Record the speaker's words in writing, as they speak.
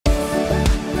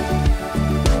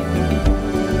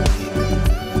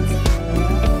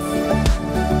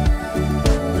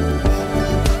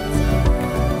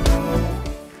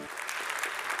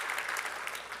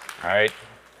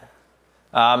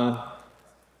So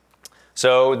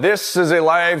this is a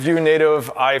LiveView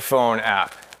native iPhone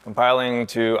app, compiling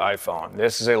to iPhone.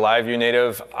 This is a LiveView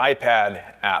native iPad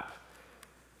app.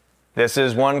 This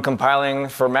is one compiling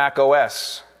for Mac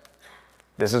OS.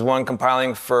 This is one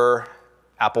compiling for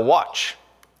Apple Watch.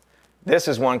 This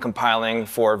is one compiling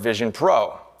for Vision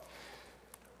Pro.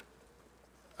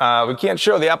 We can't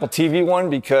show the Apple TV one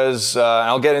because,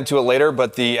 I'll get into it later,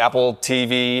 but the Apple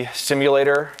TV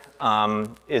simulator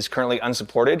is currently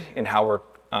unsupported in how we're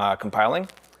compiling.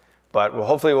 But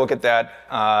hopefully we'll get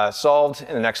that solved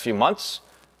in the next few months.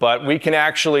 But we can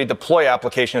actually deploy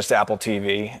applications to Apple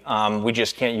TV. We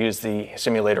just can't use the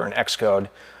simulator in Xcode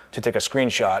to take a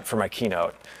screenshot for my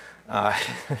Keynote.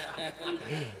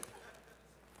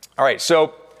 All right,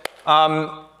 so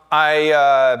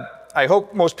I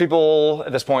hope most people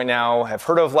at this point now have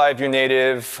heard of LiveView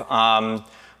Native,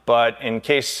 but in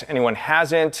case anyone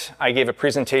hasn't, I gave a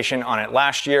presentation on it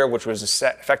last year, which was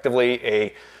effectively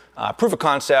a proof of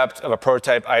concept of a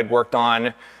prototype I had worked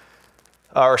on,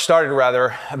 or started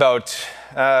rather, about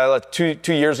two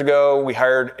years ago. We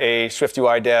hired a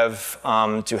SwiftUI dev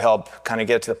to help kind of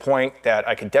get to the point that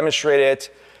I could demonstrate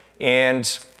it.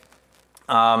 And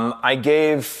I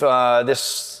gave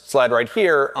this slide right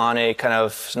here on a kind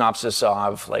of synopsis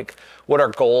of like what our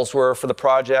goals were for the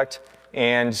project.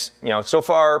 And so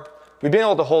far, we've been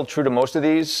able to hold true to most of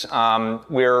these.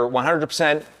 We're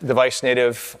 100% device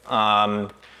native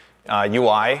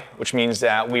UI, which means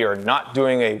that we are not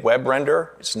doing a web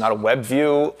render. It's not a web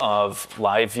view of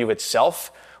LiveView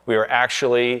itself. We are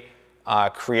actually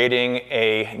creating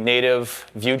a native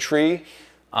view tree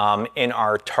in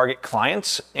our target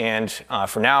clients. And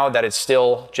for now, that is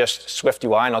still just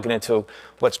SwiftUI, and I'll get into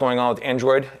what's going on with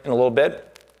Android in a little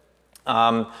bit.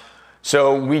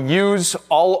 So we use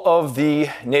all of the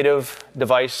native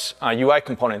device UI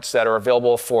components that are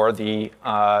available for the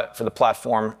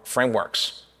platform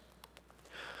frameworks.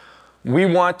 We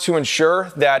want to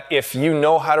ensure that if you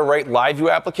know how to write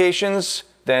LiveView applications,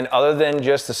 then other than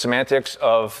just the semantics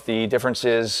of the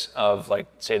differences of, like,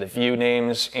 say, the view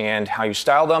names and how you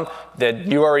style them, that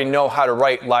you already know how to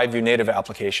write LiveView native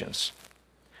applications.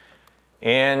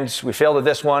 And we failed at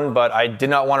this one, but I did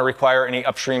not want to require any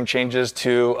upstream changes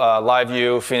to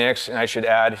LiveView, Phoenix, and I should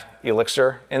add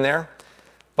Elixir in there.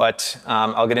 But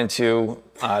I'll get into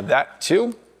that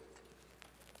too.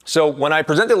 So when I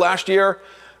presented last year,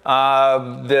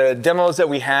 the demos that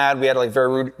we had like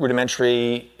very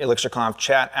rudimentary ElixirConf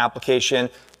chat application,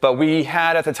 but we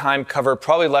had at the time covered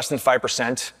probably less than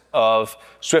 5% of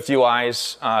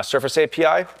SwiftUI's Surface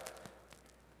API.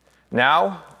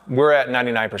 Now we're at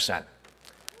 99%.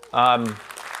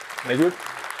 Maybe.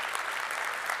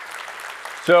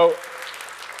 So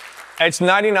it's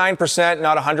 99%,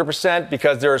 not 100%,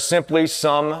 because there are simply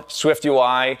some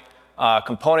SwiftUI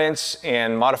components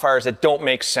and modifiers that don't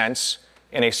make sense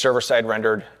in a server-side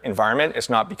rendered environment. It's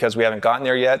not because we haven't gotten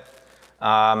there yet.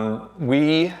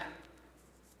 We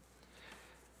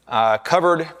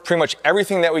covered pretty much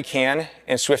everything that we can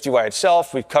in SwiftUI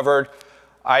itself. We've covered,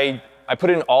 I put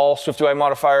in all SwiftUI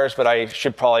modifiers, but I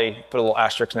should probably put a little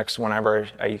asterisk next to whenever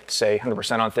I say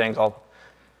 100% on things. I'll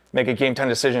make a game time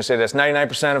decision and say that's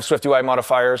 99% of SwiftUI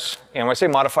modifiers. And when I say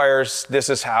modifiers, this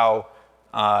is how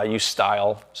you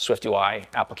style SwiftUI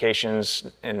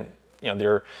applications. And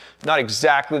they're not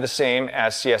exactly the same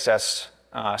as CSS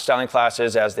styling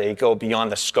classes, as they go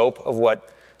beyond the scope of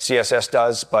what CSS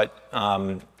does, but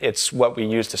it's what we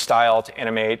use to style, to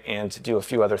animate, and to do a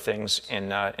few other things in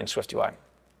SwiftUI.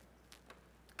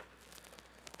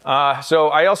 So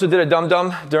I also did a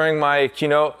dum-dum during my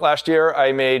keynote last year.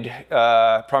 I made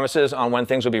promises on when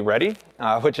things would be ready,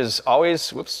 which is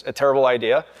always, a terrible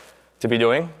idea to be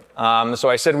doing. So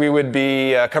I said we would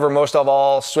be cover most of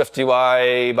all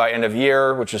SwiftUI by end of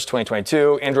year, which is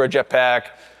 2022, Android Jetpack,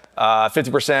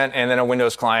 50%, and then a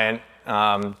Windows client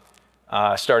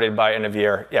started by end of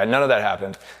year. Yeah, none of that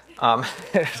happened.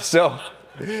 So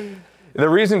the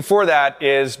reason for that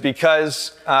is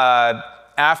because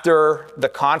after the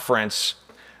conference,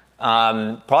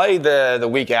 probably the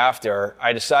week after,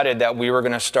 I decided that we were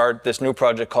going to start this new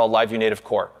project called LiveView Native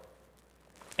Core.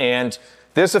 And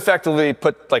this effectively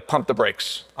pumped the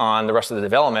brakes on the rest of the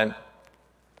development.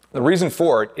 The reason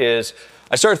for it is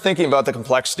I started thinking about the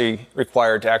complexity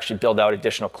required to actually build out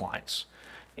additional clients.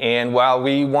 And while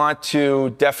we want to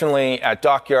definitely at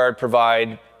Dockyard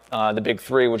provide the big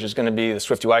three, which is going to be the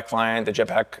SwiftUI client, the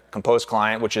Jetpack Compose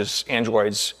client, which is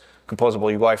Android's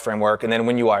composable UI framework, and then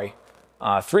WinUI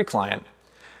 3 client,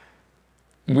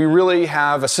 we really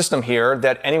have a system here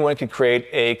that anyone can create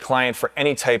a client for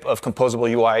any type of composable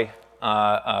UI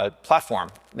platform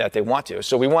that they want to.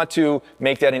 So we want to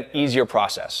make that an easier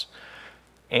process.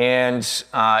 And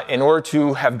in order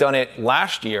to have done it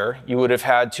last year, you would have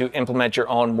had to implement your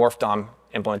own morph DOM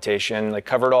implementation that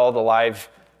covered all the live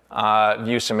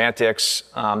view semantics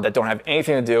that don't have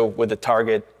anything to do with the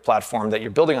target platform that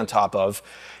you're building on top of.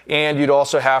 And you'd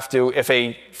also have to, if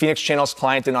a Phoenix Channels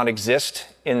client did not exist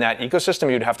in that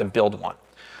ecosystem, you'd have to build one.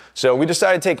 So we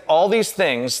decided to take all these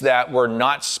things that were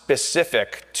not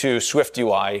specific to Swift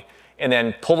UI and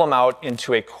then pull them out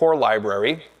into a core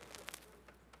library.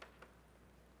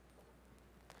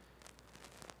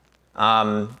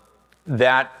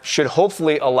 That should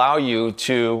hopefully allow you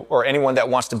to, or anyone that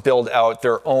wants to build out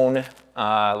their own,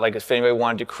 like if anybody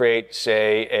wanted to create,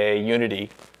 say, a Unity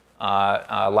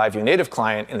LiveView native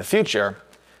client in the future,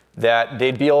 that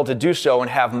they'd be able to do so and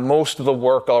have most of the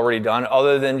work already done,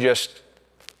 other than just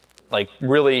like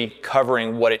really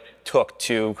covering what it took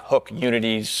to hook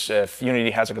Unity's, if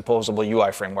Unity has a composable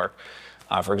UI framework,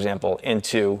 for example,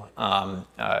 into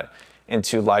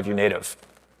LiveView native.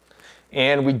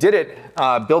 And we did it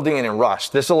building it in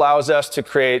Rust. This allows us to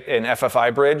create an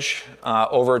FFI bridge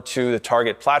over to the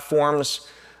target platforms.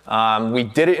 We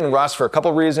did it in Rust for a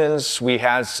couple of reasons. We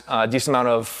had a decent amount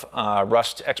of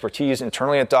Rust expertise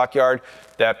internally at Dockyard,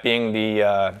 that being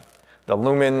the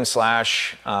Lumen /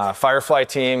 Firefly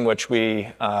team, which we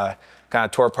kind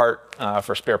of tore apart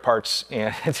for spare parts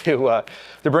and to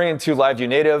bring into LiveView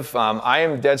native. I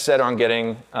am dead set on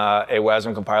getting a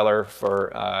WASM compiler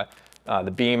for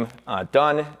the Beam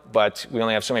done, but we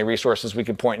only have so many resources we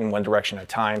can point in one direction at a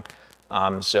time.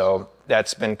 So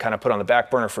that's been kind of put on the back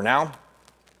burner for now.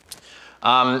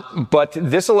 But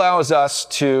this allows us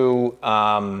to,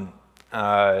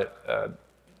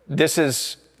 this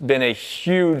has been a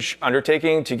huge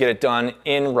undertaking to get it done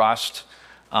in Rust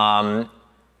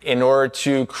in order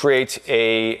to create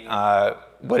a,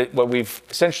 what we've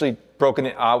essentially broken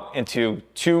it out into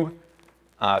two,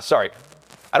 sorry,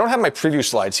 I don't have my preview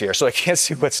slides here, so I can't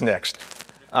see what's next.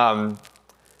 Let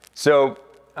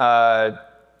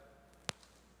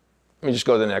me just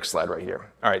go to the next slide right here.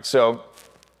 All right, so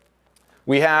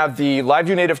we have the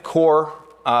LiveView native core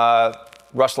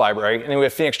Rust library, and then we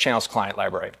have Phoenix Channels client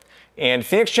library. And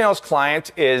Phoenix Channels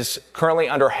client is currently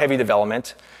under heavy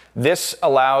development. This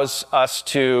allows us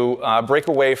to break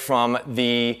away from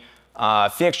the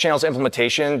Phoenix Channels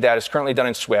implementation that is currently done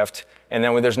in Swift. And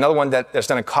then there's another one that's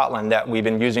done in Kotlin that we've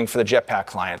been using for the Jetpack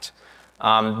client.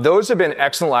 Those have been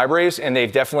excellent libraries, and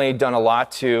they've definitely done a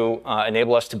lot to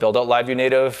enable us to build out LiveView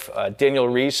native. Daniel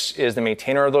Reese is the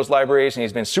maintainer of those libraries, and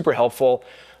he's been super helpful.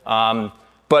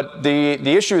 But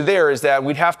the issue there is that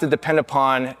we'd have to depend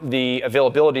upon the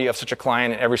availability of such a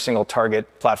client in every single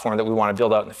target platform that we want to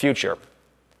build out in the future.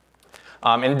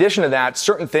 In addition to that,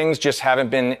 certain things just haven't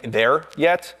been there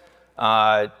yet.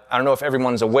 I don't know if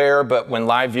everyone's aware, but when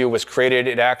LiveView was created,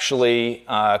 it actually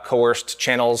coerced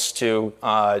channels to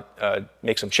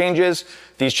make some changes.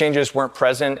 These changes weren't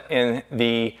present in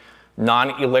the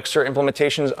non-Elixir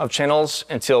implementations of channels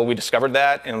until we discovered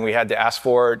that, and we had to ask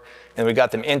for it, and we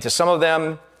got them into some of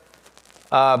them.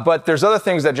 But there's other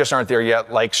things that just aren't there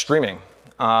yet, like streaming.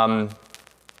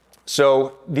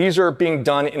 So these are being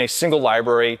done in a single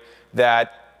library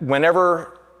that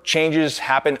whenever changes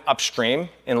happen upstream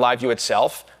in LiveView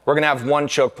itself, we're going to have one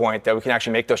choke point that we can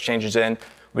actually make those changes in.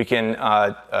 We can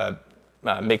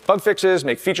make bug fixes,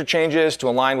 make feature changes to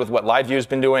align with what LiveView has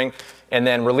been doing, and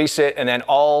then release it, and then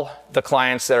all the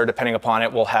clients that are depending upon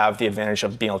it will have the advantage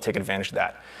of being able to take advantage of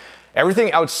that.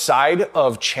 Everything outside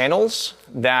of channels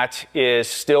that is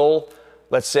still,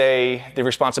 let's say, the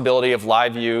responsibility of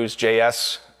LiveView's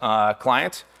JS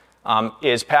client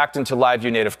is packed into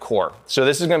LiveView native core. So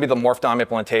this is going to be the morph DOM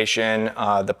implementation,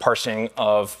 the parsing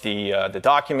of the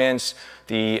documents,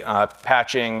 the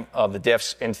patching of the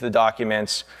diffs into the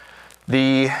documents,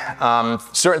 the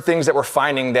certain things that we're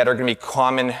finding that are going to be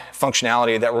common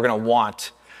functionality that we're going to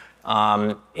want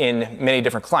in many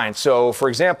different clients. So for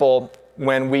example,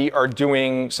 when we are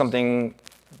doing something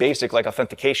basic like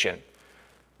authentication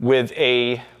with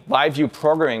a LiveView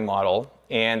programming model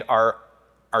and our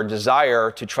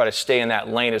desire to try to stay in that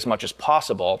lane as much as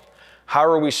possible, how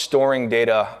are we storing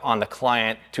data on the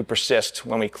client to persist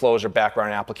when we close or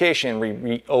background an application,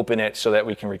 reopen it so that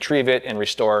we can retrieve it and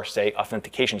restore, say,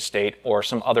 authentication state or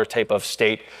some other type of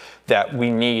state that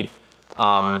we need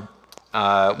when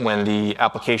the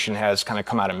application has kind of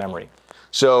come out of memory.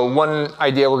 So one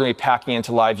idea we're going to be packing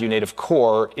into LiveView native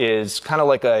core is kind of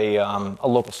like a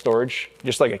local storage,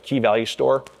 just like a key value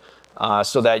store.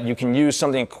 So that you can use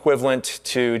something equivalent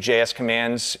to JS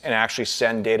commands and actually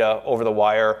send data over the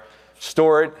wire,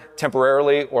 store it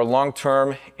temporarily or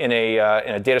long-term in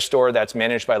a data store that's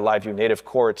managed by LiveView native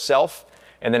core itself,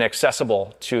 and then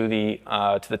accessible to the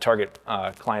target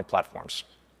client platforms.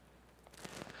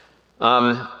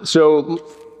 LiveView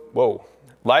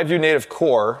native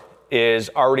core is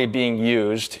already being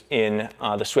used in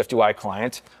the SwiftUI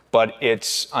client, but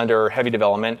it's under heavy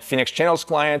development. Phoenix Channels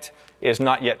client is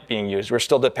not yet being used. We're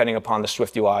still depending upon the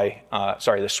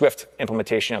the Swift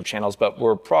implementation of channels, but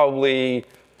we're probably, I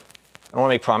don't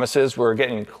want to make promises, we're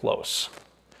getting close.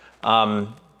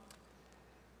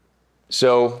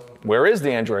 So where is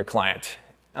the Android client?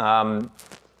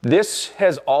 This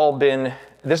is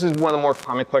one of the more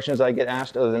common questions I get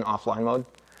asked other than offline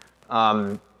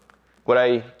mode. What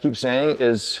I keep saying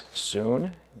is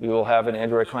soon. We will have an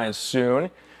Android client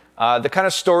soon. The kind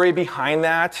of story behind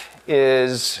that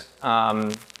is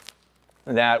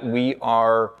that we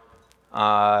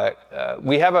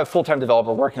have a full-time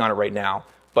developer working on it right now,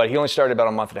 but he only started about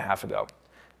a month and a half ago.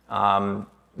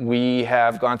 We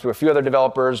have gone through a few other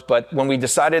developers, but when we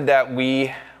decided that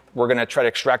we were going to try to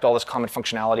extract all this common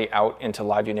functionality out into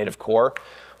LiveView native core,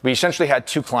 we essentially had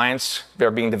two clients that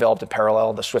are being developed in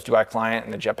parallel, the SwiftUI client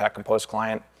and the Jetpack Compose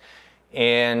client.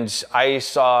 And I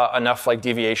saw enough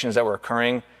deviations that were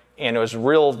occurring, and it was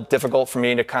real difficult for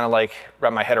me to kind of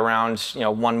wrap my head around,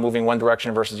 one moving one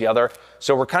direction versus the other.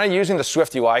 So we're kind of using the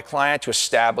SwiftUI client to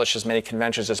establish as many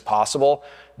conventions as possible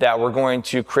that we're going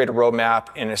to create a roadmap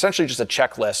and essentially just a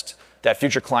checklist that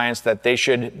future clients that they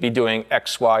should be doing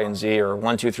X, Y, and Z, or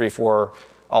 1, 2, 3, 4,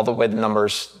 all the way the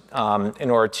numbers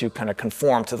in order to kind of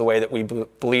conform to the way that we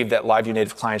believe that LiveView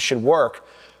native clients should work.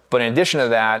 But in addition to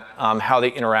that, how they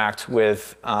interact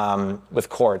with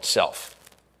core itself.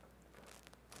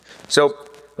 So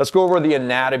let's go over the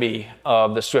anatomy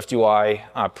of the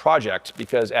SwiftUI project,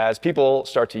 because as people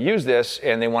start to use this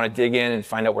and they want to dig in and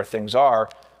find out where things are,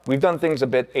 we've done things a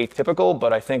bit atypical,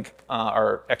 but I think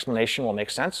our explanation will make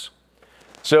sense.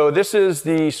 So this is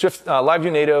the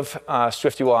LiveView native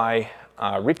SwiftUI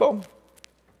repo.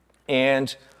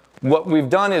 And what we've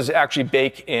done is actually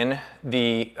bake in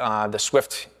the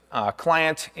Swift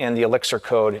client and the Elixir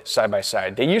code side by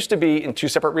side. They used to be in two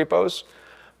separate repos,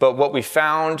 but what we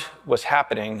found was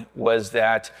happening was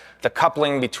that the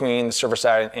coupling between the server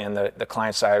side and the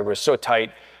client side was so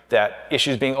tight that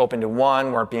issues being opened in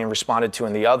one weren't being responded to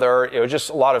in the other. It was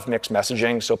just a lot of mixed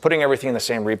messaging. So putting everything in the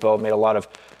same repo made a lot of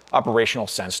operational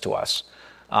sense to us.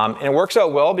 And it works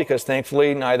out well because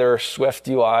thankfully neither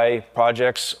SwiftUI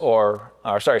projects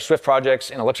Swift projects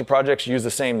and Elixir projects use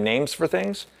the same names for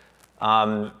things.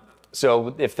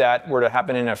 So if that were to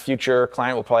happen in a future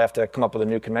client, we'll probably have to come up with a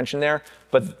new convention there.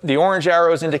 But the orange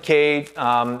arrows indicate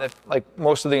that,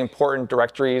 most of the important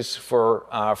directories for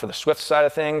the Swift side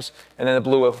of things, and then the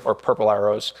blue or purple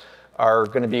arrows are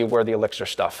going to be where the Elixir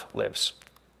stuff lives.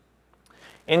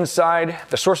 Inside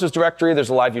the sources directory, there's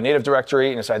a LiveView native directory,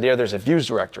 and inside there's a views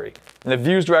directory. And the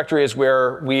views directory is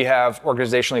where we have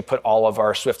organizationally put all of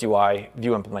our SwiftUI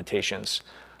view implementations.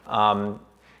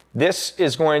 This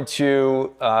is going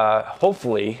to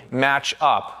hopefully match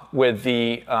up with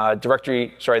the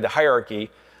the hierarchy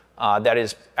that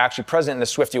is actually present in the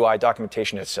SwiftUI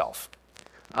documentation itself.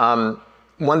 One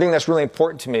thing that's really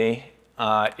important to me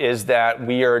is that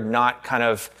we are not kind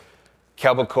of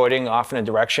cowboy coding off in a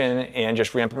direction and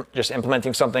just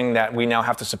implementing something that we now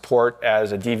have to support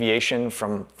as a deviation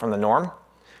from the norm.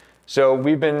 So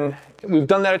we've done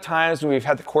that at times, and we've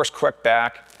had the course correct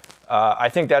back. I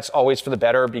think that's always for the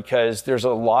better because there's a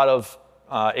lot of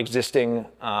existing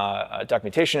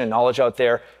documentation and knowledge out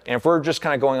there. And if we're just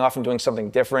kind of going off and doing something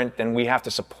different, then we have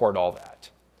to support all that.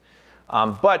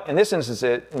 But in this instance,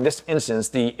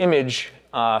 the image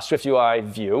SwiftUI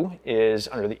view is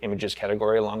under the images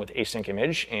category along with async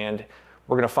image. And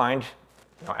we're going to find,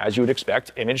 as you would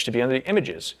expect, image to be under the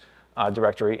images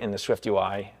directory in the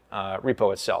SwiftUI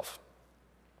repo itself.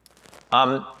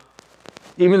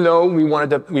 Even though we want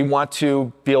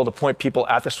to be able to point people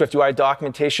at the SwiftUI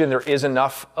documentation, there is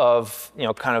enough of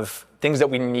kind of things that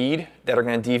we need that are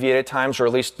going to deviate at times, or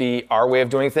at least be our way of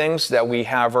doing things, that we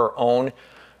have our own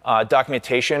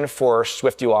documentation for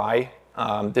SwiftUI,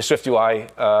 the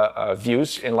SwiftUI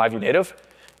views in LiveView native.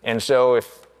 And so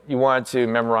if you wanted to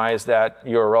memorize that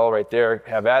URL right there,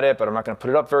 have at it, but I'm not going to put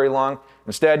it up very long.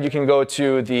 Instead, you can go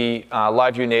to the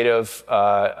LiveView native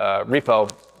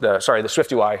repo, the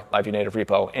SwiftUI LiveView native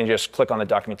repo, and just click on the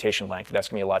documentation link. That's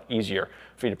going to be a lot easier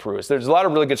for you to peruse. There's a lot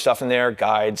of really good stuff in there,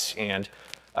 guides and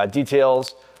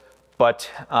details. But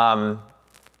to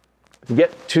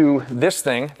get to this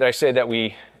thing that I say that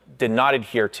we did not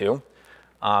adhere to,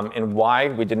 and why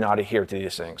we did not adhere to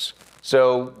these things.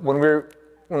 So when we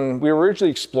were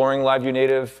originally exploring LiveView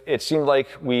native, it seemed like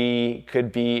we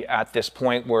could be at this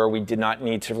point where we did not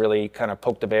need to really kind of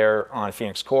poke the bear on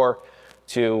Phoenix Core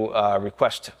to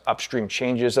request upstream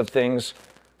changes of things.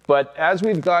 But as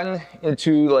we've gotten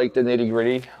into like the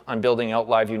nitty-gritty on building out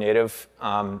LiveView native,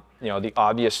 the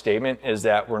obvious statement is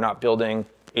that we're not building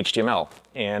HTML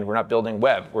and we're not building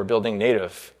web, we're building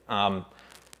native.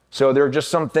 So there are just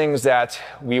some things that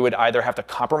we would either have to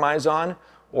compromise on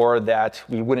or that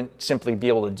we wouldn't simply be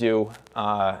able to do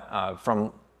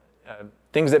from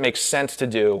things that make sense to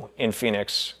do in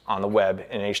Phoenix on the web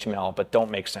in HTML, but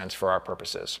don't make sense for our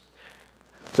purposes.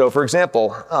 So for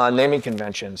example, naming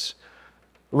conventions.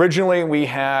 Originally, we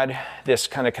had this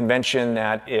kind of convention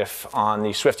that if on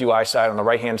the Swift UI side, on the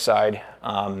right-hand side,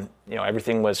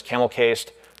 everything was camel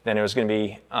cased, then it was going to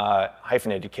be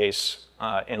hyphenated case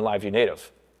in LiveView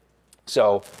native.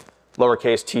 So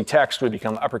lowercase t text would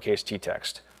become uppercase t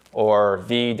text, or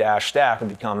v-stack would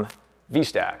become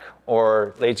v-stack,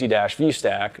 or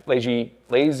lazy-v-stack,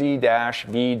 lazy-v-stack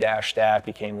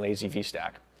became lazy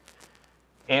v-stack.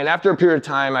 And after a period of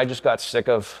time, I just got sick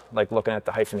of looking at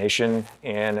the hyphenation,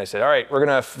 and I said, all right, we're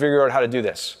going to figure out how to do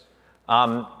this.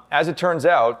 As it turns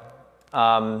out,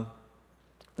 the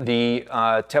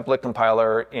template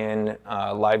compiler in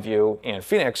LiveView and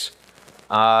Phoenix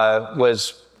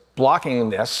was blocking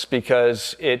this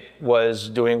because it was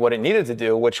doing what it needed to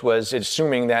do, which was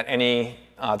assuming that any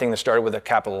thing that started with a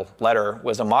capital letter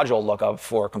was a module lookup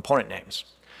for component names.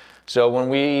 So when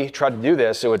we tried to do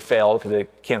this, it would fail because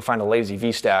it can't find a lazy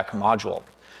VStack module.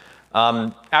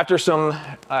 After some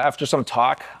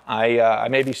talk, I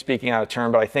may be speaking out of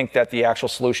turn, but I think that the actual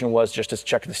solution was just to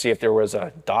check to see if there was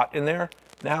a dot in there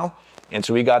now. And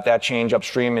so we got that change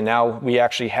upstream, and now we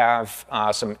actually have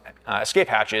some escape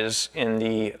hatches in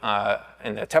the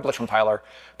template compiler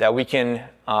that we can,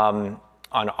 on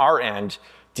our end,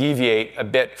 deviate a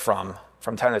bit from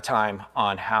time to time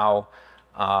on how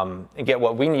and get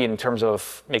what we need in terms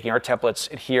of making our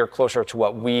templates adhere closer to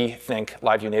what we think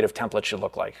LiveView native templates should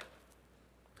look like.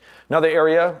 Another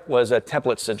area was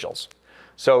template sigils.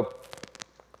 So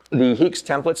the Heeks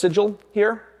template sigil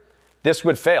here, this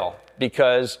would fail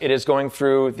because it is going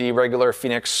through the regular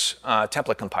Phoenix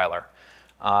template compiler.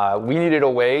 We needed a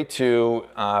way to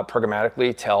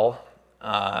programmatically tell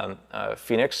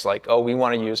Phoenix, we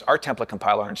want to use our template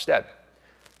compiler instead.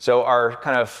 So our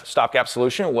kind of stopgap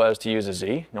solution was to use a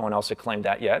Z. No one else had claimed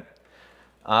that yet.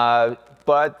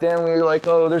 But then we were like,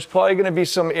 there's probably going to be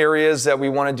some areas that we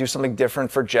want to do something different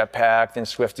for Jetpack than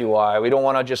Swift UI. We don't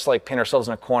want to just paint ourselves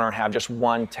in a corner and have just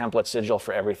one template sigil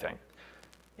for everything.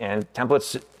 And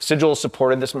template sigil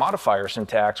supported this modifier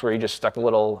syntax where you just stuck a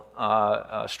little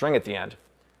string at the end.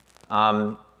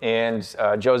 And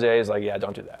Jose is like, yeah,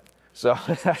 don't do that.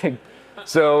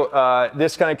 So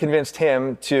this kind of convinced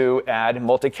him to add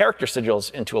multi-character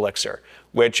sigils into Elixir,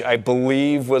 which I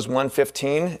believe was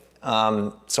 1.15,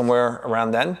 somewhere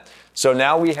around then. So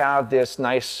now we have this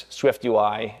nice Swift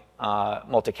UI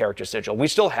multi-character sigil. We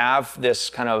still have this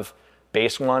kind of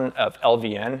base one of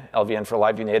LVN for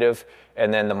LiveView native,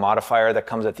 and then the modifier that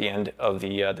comes at the end of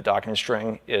the document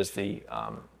string is the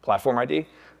platform ID.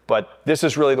 But this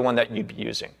is really the one that you'd be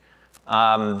using.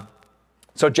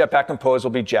 So Jetpack Compose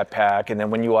will be Jetpack, and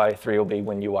then WinUI3 will be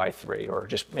WinUI3, or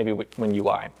just maybe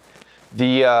WinUI.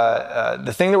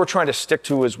 The thing that we're trying to stick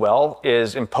to as well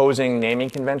is imposing naming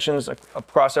conventions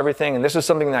across everything, and this is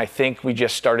something that I think we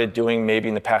just started doing maybe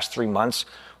in the past 3 months.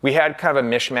 We had kind of a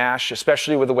mishmash,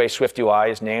 especially with the way Swift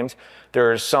UI is named.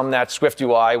 There's some that's Swift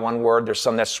UI, one word. There's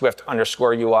some that's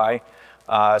Swift_UI.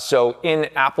 So in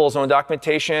Apple's own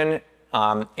documentation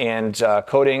and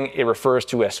coding, it refers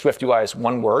to as Swift UI as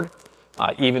one word.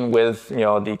 Even with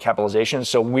the capitalization.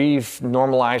 So we've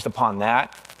normalized upon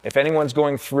that. If anyone's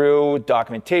going through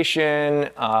documentation,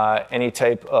 any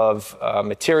type of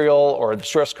material or the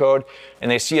source code,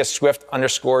 and they see a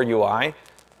Swift_UI,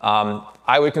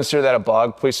 I would consider that a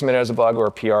bug. Please submit it as a bug or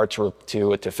a PR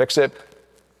to fix it.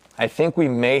 I think we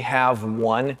may have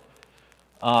one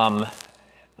Elixir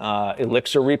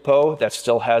repo that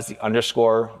still has the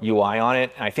 _UI on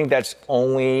it. And I think that's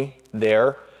only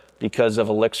there because of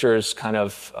Elixir's kind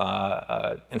of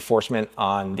enforcement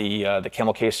on the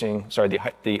camel casing, sorry,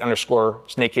 the underscore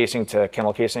snake casing to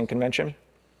camel casing convention.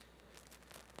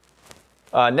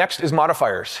 Next is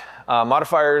modifiers.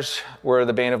 Modifiers were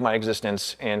the bane of my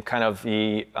existence and kind of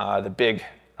the big,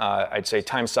 I'd say,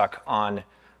 time suck on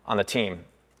the team.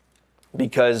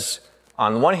 Because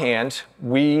on one hand,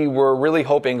 we were really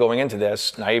hoping going into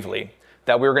this, naively,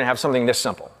 that we were going to have something this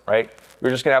simple, right? We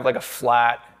were just going to have a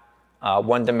flat,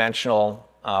 one-dimensional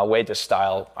way to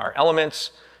style our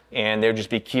elements, and there'd just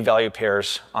be key value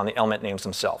pairs on the element names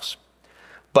themselves.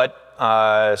 But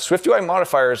SwiftUI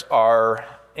modifiers are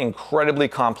incredibly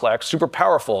complex, super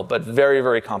powerful, but very,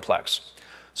 very complex.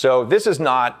 So this is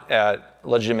not a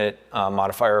legitimate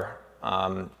modifier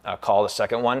call the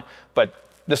second one. But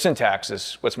the syntax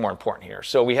is what's more important here.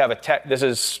 So we have a text. This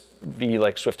is the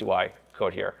like SwiftUI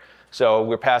code here. So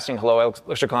we're passing hello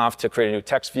ElixirConf to create a new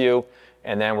text view,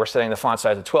 and then we're setting the font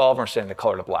size to 12, and we're setting the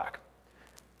color to black.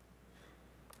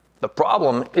 The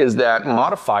problem is that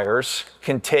modifiers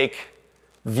can take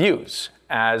views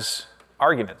as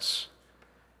arguments.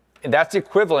 And that's the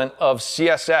equivalent of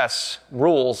CSS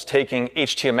rules taking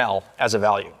HTML as a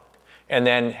value, and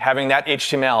then having that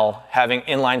HTML having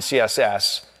inline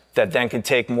CSS that then can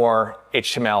take more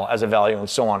HTML as a value, and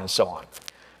so on and so on.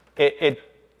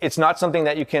 It's not something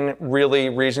that you can really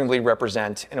reasonably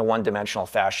represent in a one-dimensional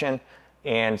fashion,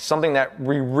 and something that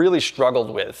we really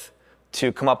struggled with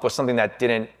to come up with something that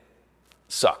didn't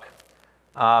suck.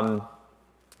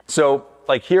 So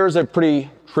like here's a pretty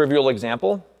trivial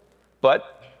example,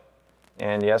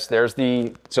 and yes, there's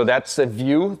so that's the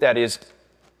view that is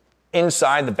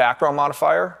inside the background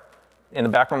modifier, and the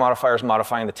background modifier is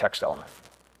modifying the text element.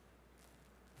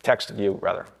 Text view,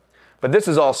 rather. But this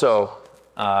is also,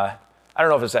 I don't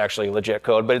know if it's actually legit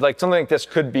code, but like something like this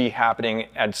could be happening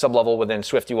at sublevel within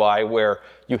SwiftUI, where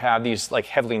you have these like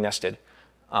heavily nested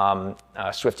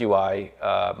SwiftUI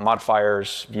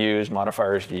modifiers, views,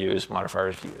 modifiers, views,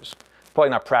 modifiers, views. Probably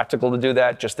not practical to do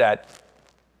that, just that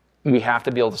we have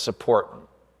to be able to support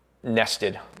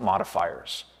nested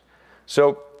modifiers.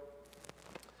 So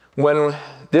when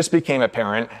this became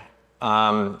apparent,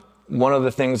 one of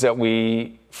the things that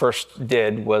we first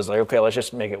did was like, okay, let's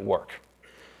just make it work.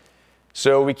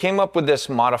 So we came up with this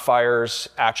modifiers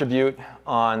attribute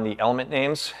on the element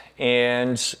names,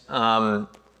 and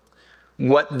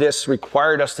what this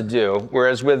required us to do,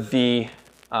 whereas with the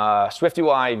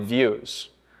SwiftUI views,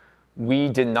 we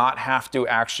did not have to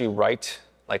actually write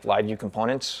like LiveView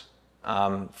components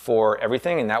for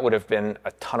everything, and that would have been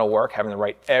a ton of work, having to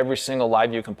write every single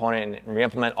LiveView component and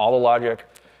re-implement all the logic,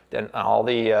 then all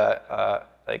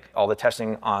the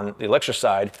testing on the Elixir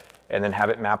side, and then have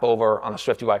it map over on the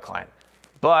SwiftUI client.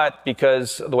 But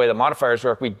because of the way the modifiers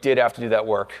work, we did have to do that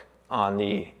work on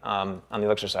the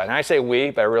Elixir side. And I say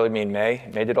we, but I really mean May.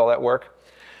 May did all that work.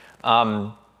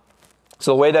 So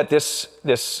the way that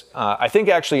I think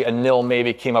actually Anil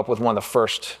maybe came up with one of the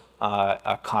first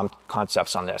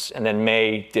concepts on this, and then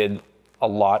May did a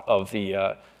lot of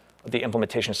the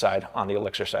implementation side on the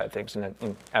Elixir side of things,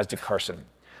 and as did Carson.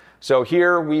 So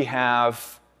here we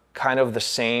have kind of the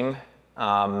same,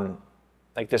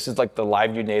 like this is like the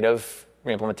LiveView native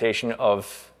reimplementation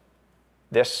of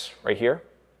this right here.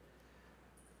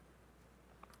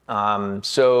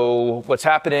 So what's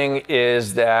happening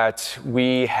is that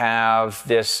we have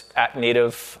this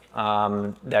 @native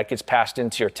that gets passed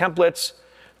into your templates.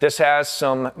 This has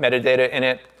some metadata in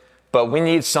it, but we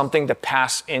need something to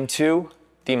pass into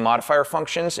the modifier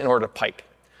functions in order to pipe.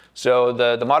 So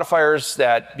the modifiers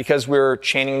that, because we're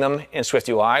chaining them in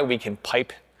SwiftUI, we can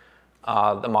pipe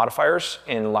the modifiers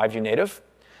in LiveView native.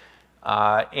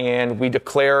 And we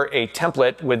declare a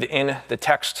template within the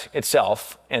text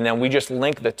itself, and then we just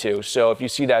link the two. So if you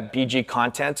see that BG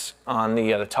content on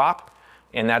the top,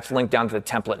 and that's linked down to the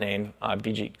template name,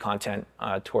 BG content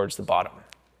towards the bottom.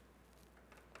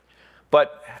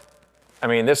 But I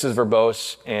mean, this is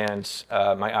verbose, and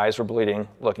my eyes were bleeding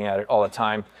looking at it all the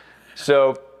time.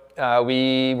 So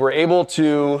we were able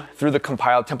to, through the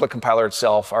template compiler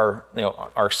itself, our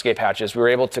escape hatches, we were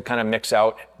able to kind of mix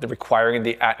out the requiring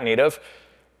the @native.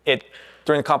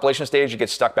 During the compilation stage, it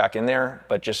gets stuck back in there,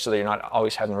 but just so that you're not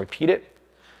always having to repeat it.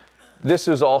 This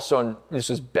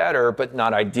is better, but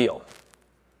not ideal.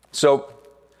 So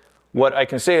what I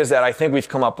can say is that I think we've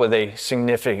come up with a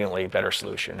significantly better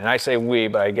solution. And I say we,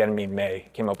 but I again mean May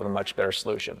came up with a much better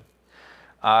solution.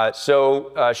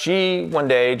 So she one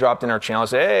day dropped in our channel and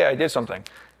said, hey, I did something.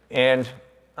 And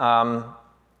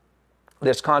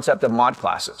this concept of mod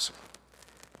classes.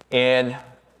 And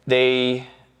they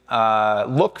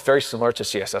look very similar to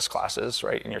CSS classes,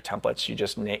 right? In your templates, you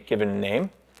just give it a name.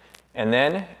 And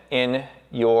then in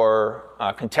your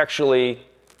contextually,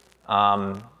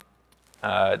 the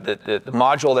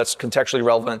module that's contextually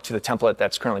relevant to the template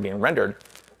that's currently being rendered,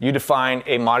 you define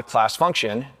a mod class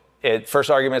function.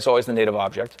 First argument is always the native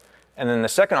object. And then the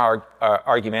second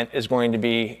argument is going to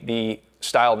be the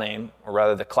style name, or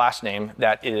rather the class name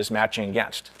that it is matching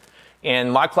against.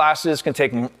 And mod classes can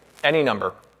take any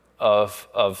number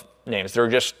of names. They're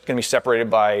just going to be separated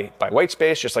by white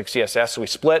space, just like CSS. So we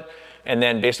split, and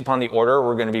then based upon the order,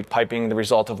 we're going to be piping the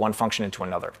result of one function into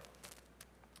another.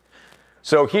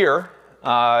 So here,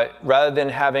 rather than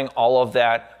having all of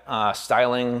that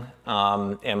styling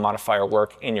and modifier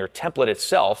work in your template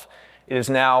itself, it is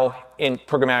now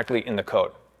programmatically in the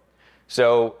code.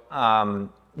 So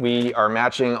we are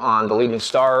matching on the leading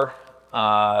star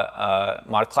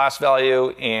mod class value,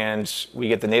 and we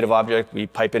get the native object. We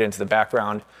pipe it into the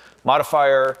background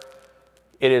modifier.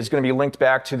 It is going to be linked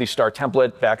back to the star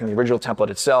template, back in the original template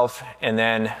itself, and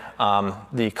then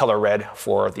the color red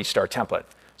for the star template.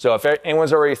 So if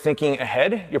anyone's already thinking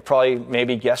ahead, you're probably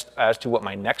maybe guessed as to what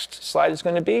my next slide is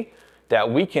going to be, that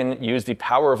we can use the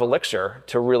power of Elixir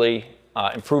to really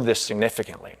improve this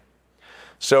significantly.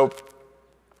 So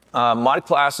mod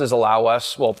classes allow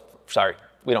us, well, sorry,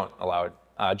 we don't allow it.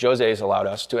 Jose's allowed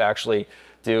us to actually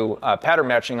do pattern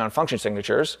matching on function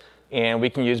signatures, and we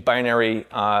can use binary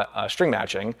string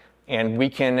matching, and we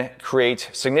can create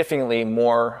significantly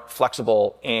more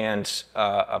flexible and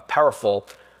powerful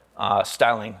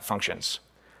styling functions.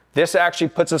 This actually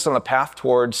puts us on the path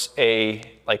towards a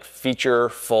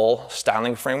feature-full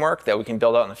styling framework that we can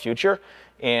build out in the future.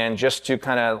 And just to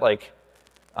kind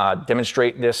of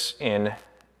demonstrate this in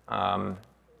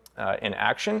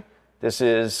action, this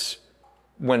is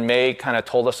when May kind of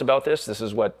told us about this. This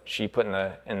is what she put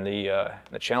in the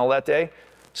channel that day.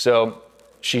 So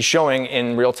she's showing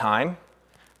in real time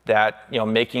that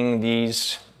making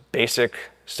these basic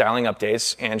styling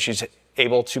updates, and she's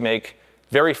able to make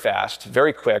very fast,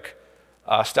 very quick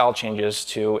style changes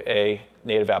to a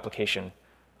native application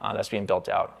that's being built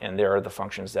out. And there are the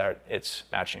functions that it's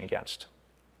matching against.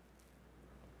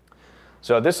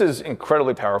 So this is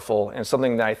incredibly powerful and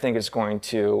something that I think is going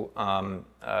to,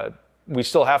 we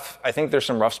still have, I think there's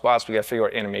some rough spots. We got to figure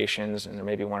out animations, and there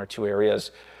may be one or two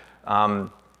areas.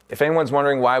 If anyone's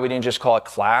wondering why we didn't just call it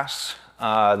class,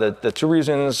 the two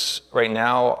reasons right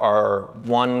now are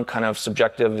one kind of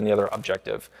subjective and the other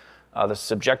objective. The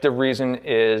subjective reason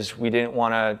is we didn't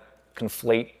want to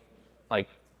conflate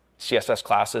CSS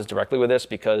classes directly with this,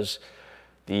 because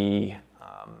the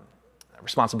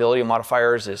responsibility of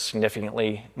modifiers is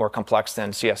significantly more complex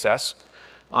than CSS.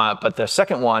 But the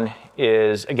second one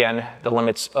is, again, the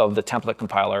limits of the template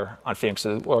compiler on Phoenix,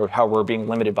 or how we're being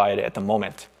limited by it at the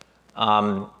moment.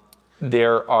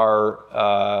 There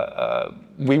are,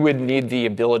 we would need the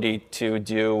ability to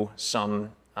do some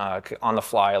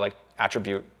on-the-fly,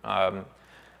 attribute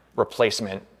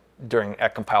replacement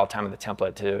at compile time of the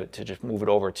template to just move it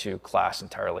over to class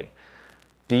entirely.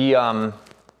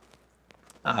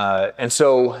 And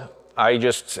so I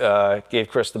just gave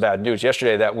Chris the bad news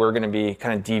yesterday that we're going to be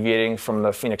kind of deviating from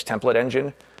the Phoenix template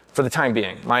engine for the time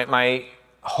being. My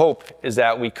hope is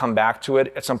that we come back to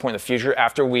it at some point in the future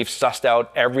after we've sussed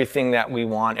out everything that we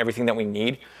want, everything that we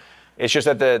need. It's just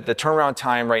that the turnaround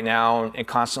time right now, and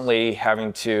constantly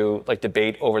having to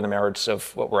debate over the merits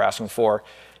of what we're asking for,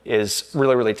 is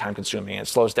really, really time consuming. It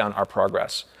slows down our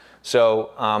progress. So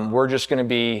we're just going to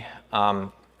be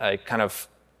kind of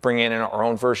bringing in our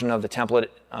own version of the template,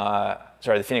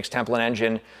 the Phoenix template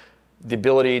engine, the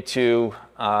ability to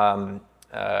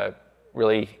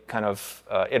really kind of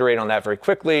iterate on that very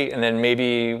quickly, and then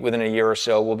maybe within a year or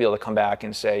so, we'll be able to come back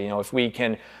and say, if we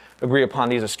can agree upon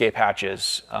these escape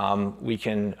hatches, we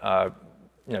can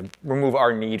remove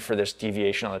our need for this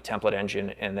deviation on the template engine,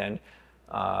 and then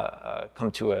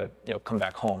come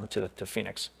back home to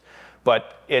Phoenix.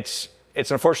 But it's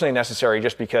unfortunately necessary,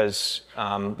 just because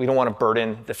we don't want to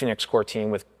burden the Phoenix core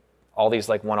team with all these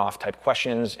one-off type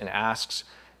questions and asks,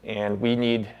 and we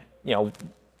need,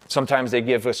 sometimes they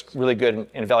give us really good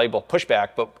and valuable pushback,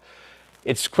 but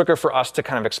it's quicker for us to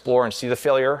kind of explore and see the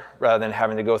failure rather than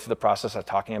having to go through the process of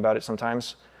talking about it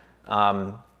sometimes.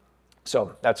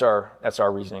 So that's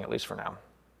our reasoning, at least for now.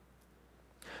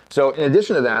 So in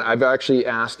addition to that, I've actually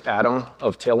asked Adam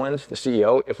of Tailwind, the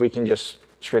CEO, if we can just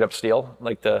straight up steal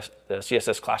the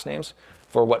CSS class names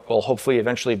for what will hopefully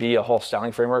eventually be a whole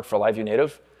styling framework for LiveView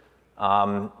native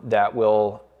that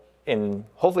will,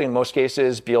 hopefully in most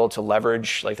cases, be able to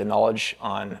leverage the knowledge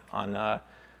on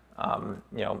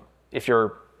if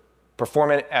you're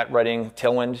performant at writing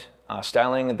Tailwind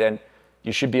styling, then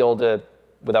you should be able to,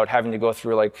 without having to go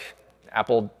through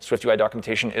Apple SwiftUI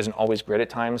documentation isn't always great at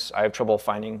times. I have trouble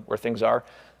finding where things are.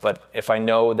 But if I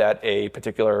know that a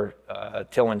particular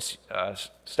Tailwind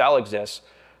style exists,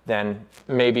 then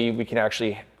maybe we can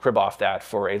actually crib off that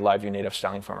for a LiveView native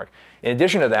styling framework. In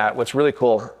addition to that, what's really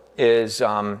cool is,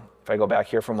 if I go back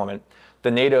here for a moment,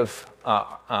 the native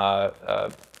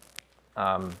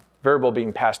variable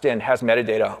being passed in has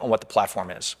metadata on what the platform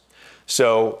is.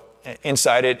 So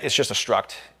inside it, it's just a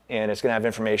struct, and it's going to have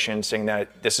information saying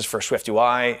that this is for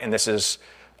SwiftUI, and this is,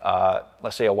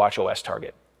 let's say, a watchOS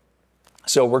target.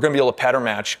 So we're going to be able to pattern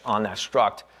match on that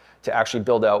struct to actually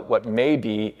build out what may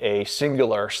be a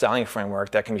singular styling framework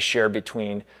that can be shared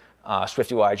between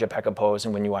SwiftUI, Jetpack Compose,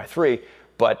 and WinUI 3,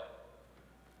 but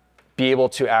be able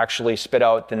to actually spit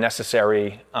out the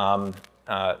necessary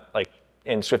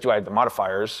in SwiftUI, the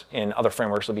modifiers. In other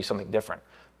frameworks, it'll be something different.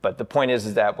 But the point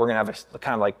is that we're going to have a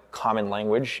kind of like common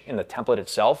language in the template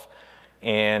itself.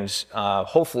 And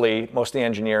hopefully, most of the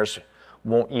engineers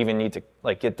won't even need to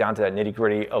like get down to that nitty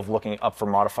gritty of looking up for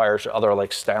modifiers or other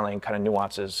like styling kind of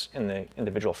nuances in the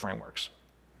individual frameworks.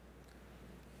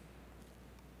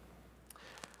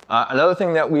 Another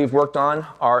thing that we've worked on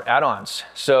are add-ons.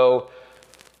 So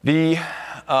the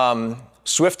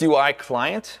SwiftUI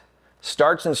client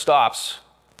starts and stops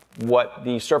what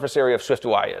the surface area of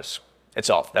SwiftUI is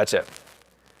itself. That's it.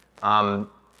 And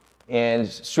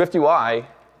SwiftUI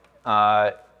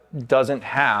doesn't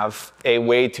have a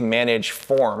way to manage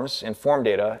forms and form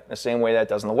data the same way that it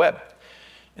does on the web.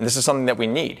 And this is something that we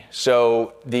need.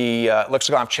 So the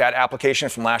ElixirConf chat application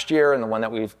from last year and the one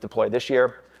that we've deployed this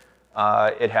year,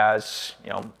 it has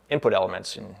input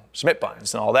elements and submit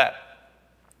buttons and all that.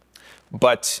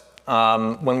 But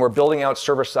when we're building out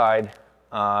server-side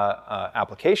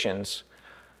applications,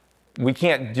 we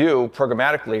can't do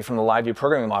programmatically from the LiveView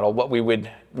programming model what we would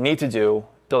need to do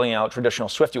building out traditional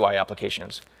SwiftUI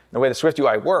applications. The way the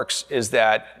SwiftUI works is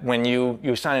that when you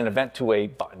assign an event to a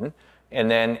button, and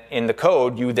then in the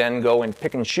code, you then go and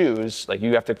pick and choose, like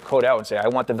you have to code out and say, I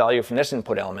want the value from this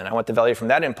input element, I want the value from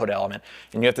that input element,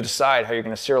 and you have to decide how you're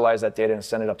going to serialize that data and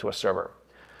send it up to a server.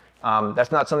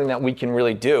 That's not something that we can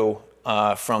really do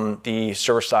from the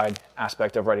server-side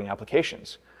aspect of writing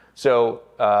applications. So,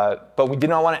 but we did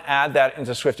not want to add that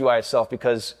into SwiftUI itself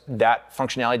because that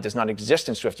functionality does not exist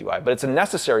in SwiftUI, but it's a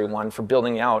necessary one for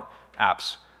building out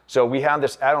apps. So we have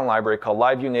this add-on library called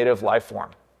LiveView Native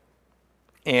Liveform.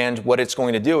 And what it's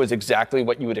going to do is exactly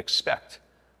what you would expect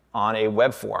on a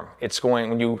web form. It's going,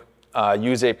 when you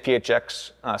use a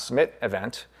PHX submit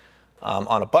event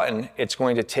on a button, it's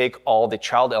going to take all the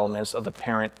child elements of the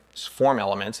parent's form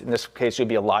element. In this case, it would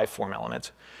be a live form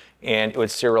element. And it would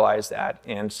serialize that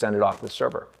and send it off to the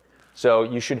server. So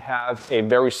you should have a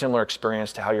very similar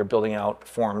experience to how you're building out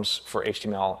forms for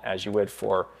HTML as you would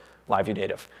for LiveView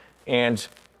Native. And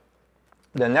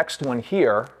the next one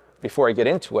here, before I get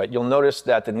into it, you'll notice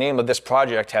that the name of this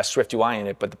project has SwiftUI in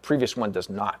it, but the previous one does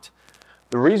not.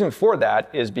 The reason for that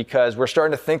is because we're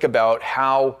starting to think about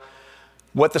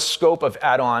what the scope of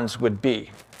add-ons would be.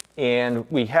 And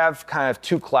we have kind of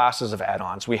two classes of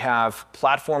add-ons. We have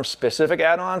platform-specific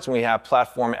add-ons, and we have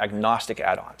platform-agnostic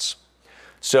add-ons.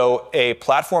 So a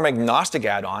platform-agnostic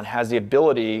add-on has the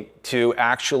ability to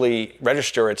actually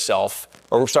register itself,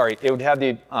 or sorry, it would have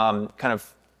the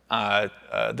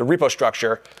the repo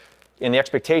structure in the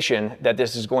expectation that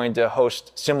this is going to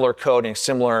host similar code and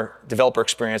similar developer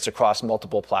experience across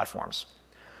multiple platforms.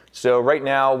 So right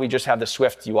now, we just have the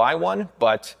SwiftUI one,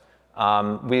 but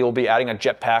we will be adding a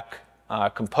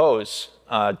Jetpack compose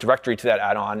directory to that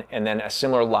add-on, and then a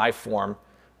similar live form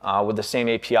with the same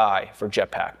API for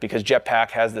Jetpack, because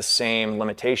Jetpack has the same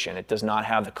limitation. It does not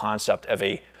have the concept of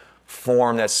a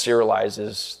form that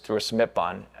serializes through a submit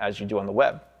button as you do on the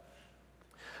web.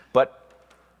 But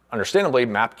understandably,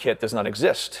 MapKit does not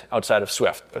exist outside of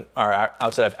Swift, or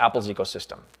outside of Apple's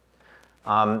ecosystem.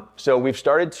 So we've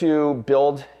started to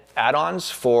build add-ons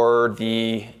for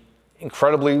the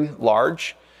incredibly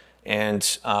large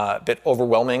and a bit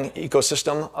overwhelming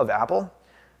ecosystem of Apple.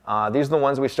 These are the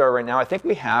ones we started right now. I think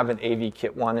we have an AV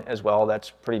Kit one as well. That's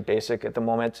pretty basic at the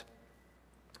moment.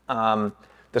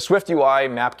 The SwiftUI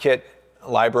MapKit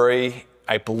library,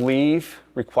 I believe,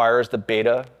 requires the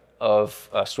beta of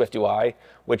SwiftUI,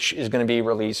 which is going to be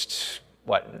released,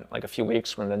 in like a few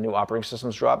weeks when the new operating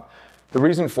systems drop. The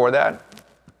reason for that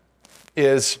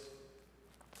is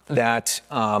that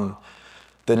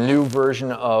the new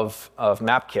version of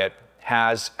MapKit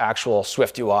has actual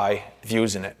SwiftUI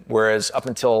views in it, whereas up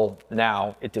until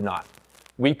now, it did not.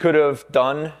 We could have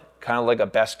done kind of like a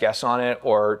best guess on it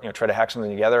or try to hack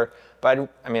something together, but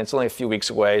I mean, it's only a few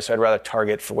weeks away, so I'd rather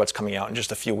target for what's coming out in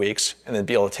just a few weeks and then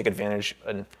be able to take advantage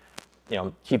and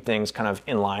keep things kind of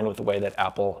in line with the way that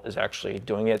Apple is actually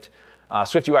doing it.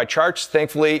 SwiftUI Charts,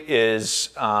 thankfully,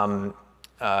 is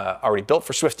already built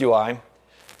for SwiftUI.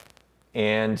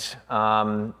 And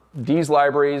these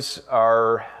libraries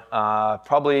are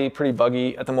probably pretty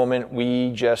buggy at the moment.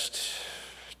 We just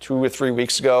 2 or 3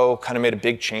 weeks ago kind of made a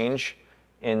big change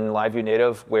in LiveView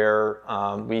Native where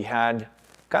we had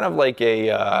kind of like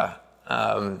a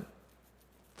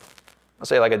I'll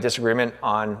say like a disagreement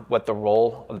on what the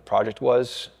role of the project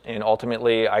was. And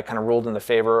ultimately, I kind of ruled in the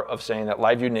favor of saying that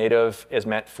LiveView Native is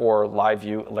meant for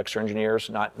LiveView Elixir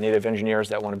engineers, not native engineers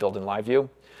that want to build in LiveView.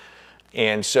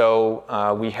 And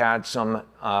so we had some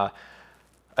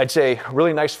I'd say,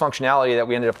 really nice functionality that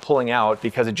we ended up pulling out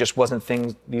because it just wasn't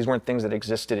things, these weren't things that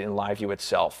existed in LiveView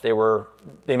itself.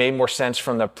 They made more sense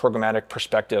from the programmatic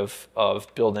perspective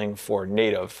of building for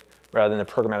native rather than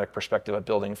the programmatic perspective of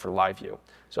building for LiveView.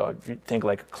 So if you think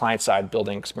like a client-side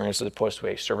building experience as opposed to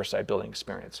a server-side building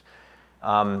experience.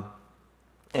 And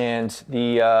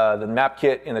the map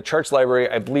kit and the charts library,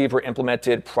 I believe, were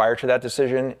implemented prior to that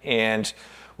decision, and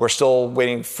we're still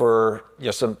waiting for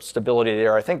some stability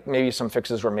there. I think maybe some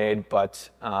fixes were made, but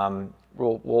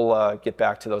we'll get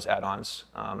back to those add-ons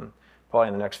probably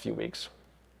in the next few weeks.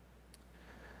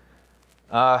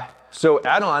 So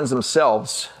add-ons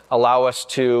themselves allow us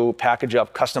to package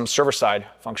up custom server-side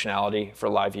functionality for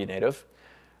LiveView Native,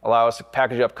 allow us to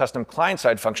package up custom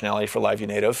client-side functionality for LiveView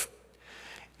Native,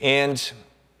 and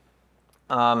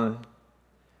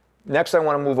next, I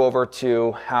want to move over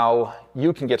to how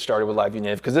you can get started with LiveView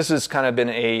Native, because this has kind of been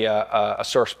a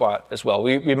sore spot as well.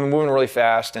 We've been moving really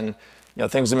fast, and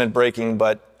things have been breaking,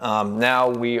 but now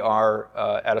we are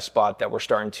at a spot that we're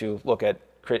starting to look at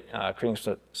creating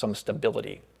some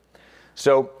stability.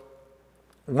 So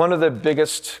one of the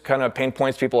biggest kind of pain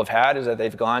points people have had is that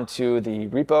they've gone to the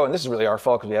repo, and this is really our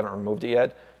fault because we haven't removed it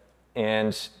yet,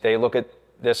 and they look at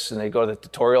this and they go to the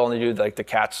tutorial and they do like the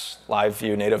CATS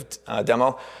LiveView Native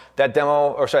demo. That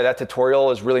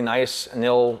tutorial is really nice.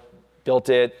 Anil built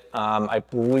it, I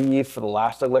believe, for the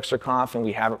last ElixirConf, and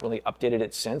we haven't really updated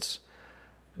it since.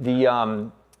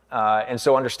 And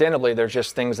so understandably, there's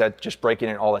just things that just break in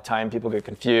it all the time. People get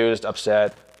confused,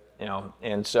 upset,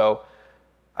 and so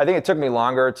I think it took me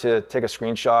longer to take a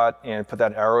screenshot and put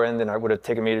that arrow in than it would have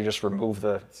taken me to just remove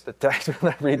the text from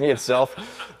the README itself.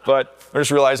 But I'm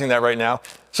just realizing that right now.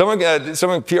 Some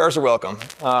PRs are welcome.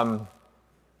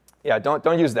 Yeah,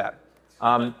 don't use that.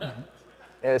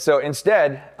 So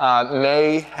instead,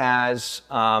 May has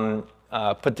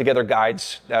put together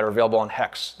guides that are available on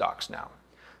Hex docs now.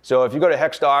 So if you go to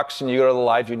Hex docs and you go to the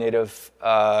LiveView Native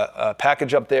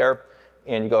package up there,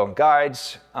 and you go in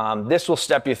guides, this will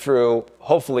step you through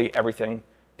hopefully everything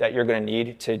that you're going to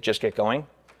need to just get going.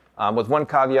 With one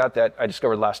caveat that I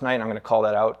discovered last night, I'm going to call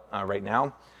that out right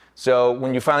now. So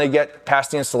when you finally get past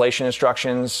the installation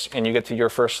instructions and you get to your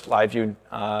first LiveView,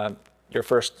 your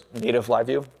first native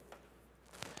LiveView,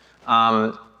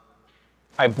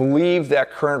 I believe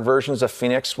that current versions of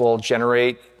Phoenix will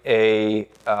generate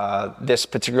this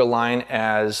particular line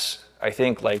as, I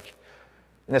think, like,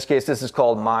 in this case, this is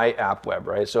called my app web,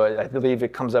 right? So I believe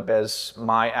it comes up as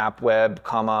my app web,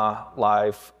 comma,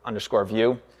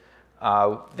 live_view.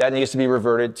 That needs to be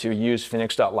reverted to use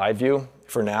phoenix.liveview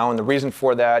for now. And the reason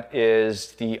for that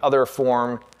is the other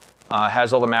form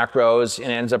has all the macros and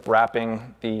ends up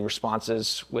wrapping the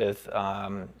responses with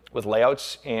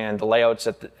layouts. And the layouts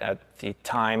at the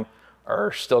time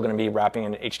are still going to be wrapping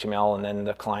in HTML, and then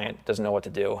the client doesn't know what to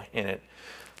do, and it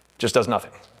just does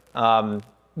nothing.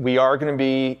 We are going to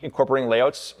be incorporating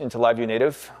layouts into LiveView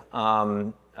Native.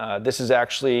 This is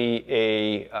actually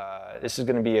this is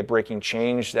going to be a breaking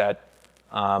change that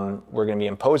we're going to be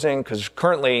imposing, because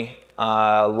currently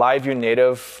LiveView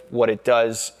Native, what it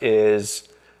does is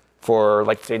for,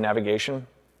 like, say, navigation.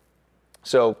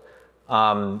 So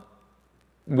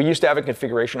we used to have a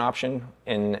configuration option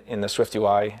in the Swift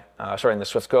UI, in the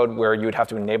Swift code, where you would have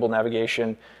to enable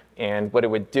navigation. And what it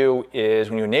would do is,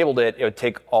 when you enabled it, it would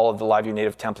take all of the LiveView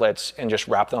Native templates and just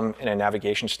wrap them in a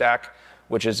navigation stack,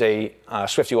 which is a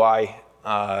Swift UI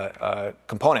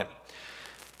component.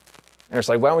 And it's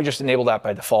like, why don't we just enable that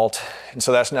by default? And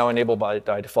so that's now enabled by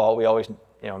default. We always,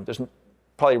 there's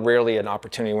probably rarely an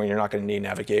opportunity when you're not going to need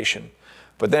navigation.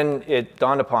 But then it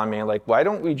dawned upon me, like, why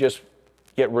don't we just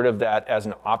get rid of that as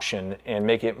an option and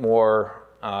make it more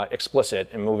explicit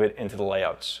and move it into the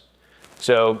layouts?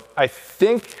 So I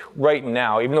think right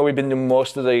now, even though we've been doing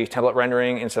most of the template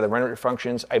rendering instead of the render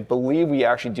functions, I believe we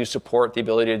actually do support the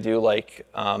ability to do like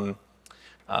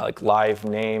live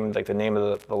name, like the name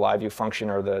of the LiveView function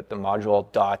or the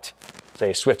module dot, say,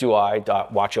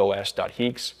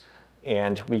 swiftui.watchos.heeks,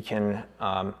 and we can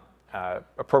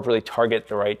appropriately target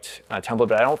the right template.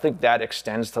 But I don't think that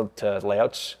extends to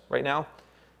layouts right now.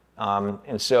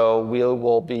 And so we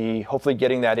will be hopefully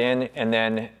getting that in, and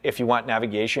then if you want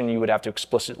navigation, you would have to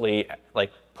explicitly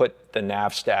put the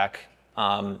nav stack,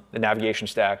 the navigation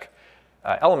stack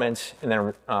element, and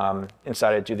then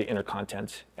inside it do the inner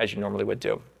content as you normally would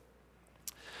do.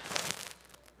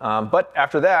 But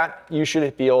after that, you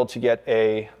should be able to get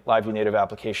a LiveView Native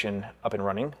application up and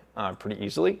running pretty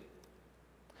easily.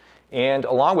 And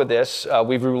along with this,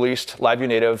 we've released LiveView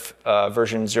Native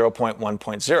version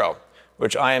 0.1.0.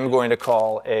 which I am going to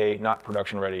call a not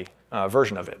production ready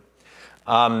version of it.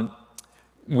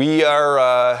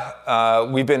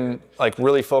 We've been like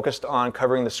really focused on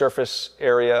covering the surface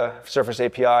area, surface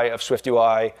API of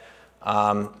SwiftUI,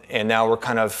 and now we're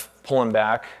kind of pulling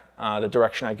back the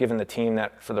direction I've given the team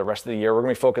that for the rest of the year. We're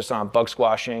going to be focused on bug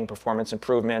squashing, performance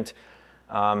improvement,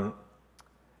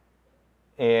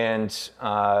 and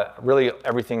really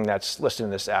everything that's listed in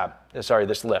this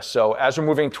this list. So as we're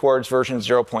moving towards version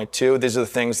 0.2, these are the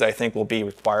things that I think will be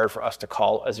required for us to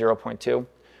call a 0.2.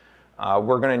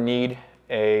 We're going to need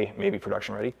maybe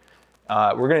production ready.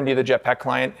 We're going to need the Jetpack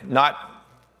client, not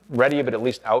ready, but at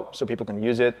least out so people can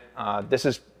use it. This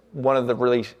is one of the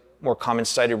really more common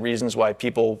cited reasons why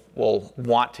people will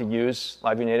want to use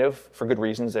LiveView Native for good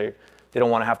reasons. They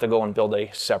don't want to have to go and build a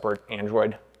separate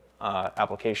Android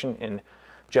application in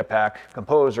Jetpack,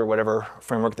 Compose, or whatever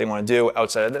framework they want to do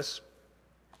outside of this.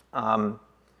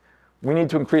 We need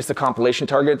to increase the compilation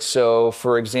targets. So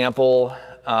for example,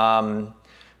 the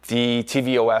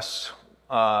tvOS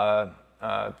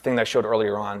thing that I showed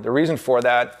earlier on. The reason for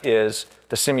that is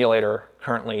the simulator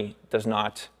currently does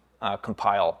not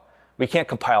compile. We can't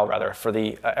compile, rather, for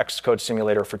the Xcode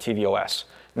simulator for tvOS.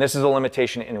 And this is a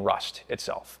limitation in Rust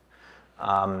itself.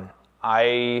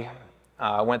 I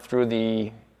went through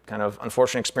the kind of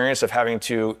unfortunate experience of having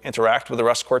to interact with the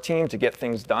Rust core team to get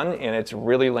things done, and it's a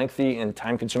really lengthy and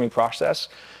time-consuming process.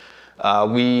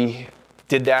 We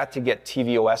did that to get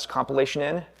tvOS compilation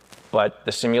in, but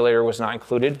the simulator was not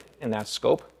included in that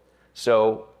scope.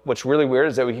 So what's really weird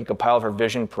is that we can compile for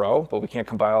Vision Pro, but we can't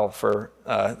compile for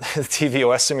the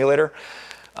tvOS simulator.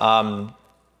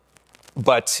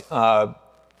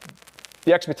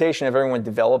 The expectation of everyone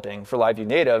developing for LiveView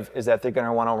Native is that they're going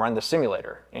to want to run the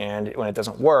simulator. And when it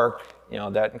doesn't work,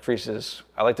 that increases,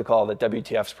 I like to call it the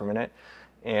WTFs per minute.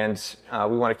 And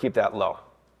we want to keep that low.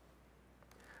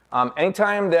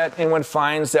 Anytime that anyone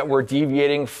finds that we're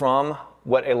deviating from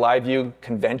what a LiveView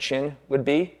convention would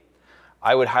be,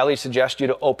 I would highly suggest you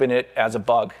to open it as a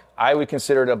bug. I would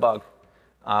consider it a bug.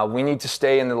 We need to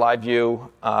stay in the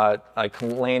LiveView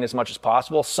lane as much as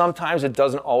possible. Sometimes it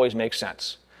doesn't always make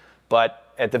sense.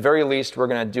 But at the very least, we're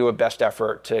going to do a best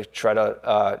effort to try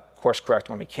to course correct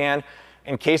when we can.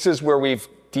 In cases where we've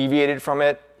deviated from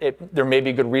it, there may be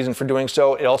a good reason for doing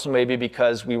so. It also may be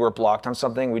because we were blocked on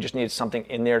something. We just needed something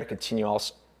in there to continue on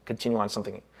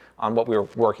what we were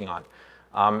working on.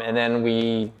 And then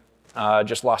we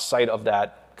just lost sight of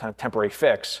that kind of temporary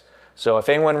fix. So if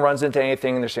anyone runs into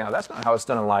anything and they're saying, oh, that's not how it's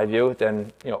done in LiveView,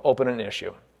 then open an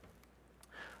issue.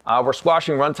 We're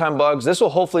squashing runtime bugs. This will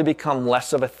hopefully become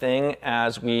less of a thing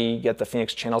as we get the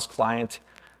Phoenix Channels client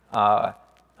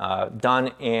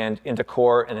done and into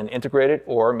core and then integrated,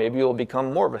 or maybe it will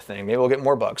become more of a thing. Maybe we'll get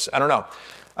more bugs. I don't know.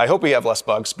 I hope we have less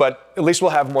bugs, but at least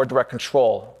we'll have more direct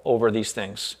control over these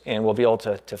things and we'll be able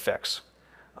to fix.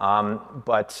 We're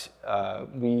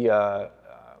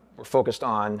focused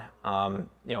on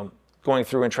going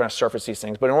through and trying to surface these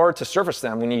things. But in order to surface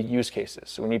them, we need use cases.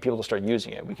 So we need people to start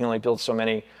using it. We can only build so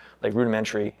many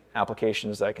rudimentary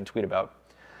applications that I can tweet about.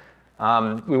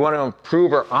 We want to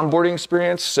improve our onboarding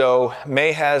experience. So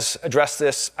May has addressed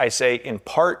this, I say, in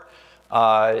part.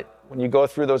 When you go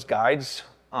through those guides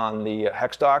on the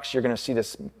hex docs, you're going to see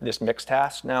this mix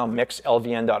task now, mix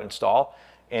lvn.install.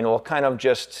 And it will kind of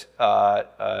just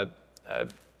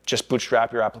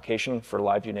bootstrap your application for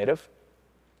LiveView Native.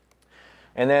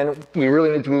 And then we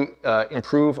really need to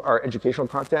improve our educational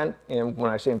content. And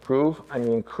when I say improve, I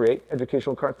mean create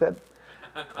educational content.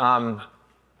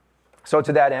 So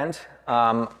to that end,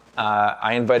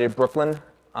 I invited Brooklyn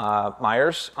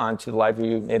Myers onto the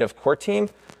LiveView Native core team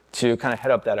to kind of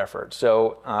head up that effort.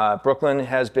 So Brooklyn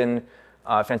has been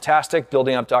fantastic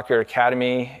building up Docker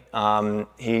Academy.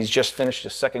 He's just finished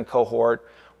his second cohort.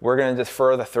 We're going to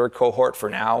defer the third cohort for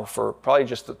now, for probably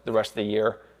just the rest of the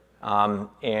year.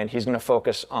 And he's going to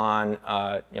focus on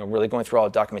really going through all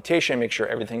the documentation, make sure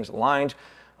everything's aligned,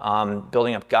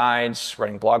 building up guides,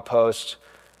 writing blog posts.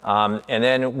 And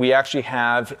then we actually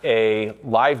have a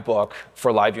live book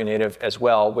for LiveView Native as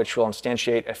well, which will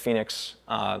instantiate a Phoenix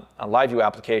a LiveView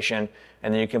application,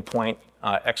 and then you can point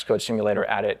Xcode simulator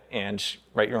at it and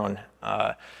write your own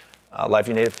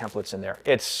LiveView Native templates in there.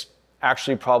 It's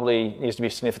actually probably needs to be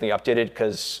significantly updated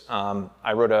because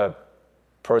I wrote a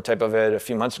prototype of it a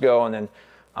few months ago, and then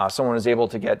someone was able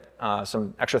to get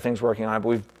some extra things working on it, but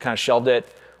we've kind of shelved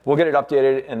it. We'll get it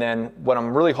updated, and then what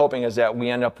I'm really hoping is that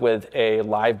we end up with a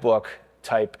live book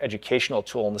type educational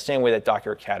tool in the same way that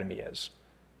Docker Academy is.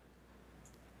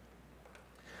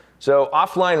 So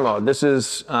offline mode, this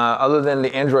is, other than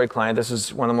the Android client, this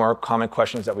is one of the more common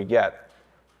questions that we get.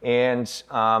 And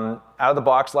out of the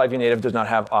box, LiveView Native does not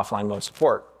have offline mode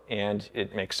support. And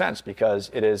it makes sense because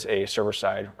it is a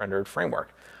server-side rendered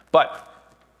framework. But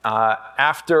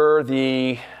After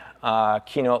the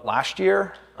keynote last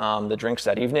year, the drinks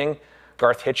that evening,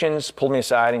 Garth Hitchens pulled me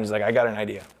aside and he's like, I got an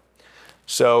idea.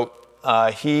 So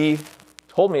he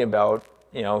told me about,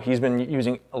 he's been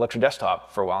using Elixir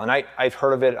Desktop for a while. And I've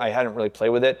heard of it. I hadn't really played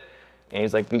with it. And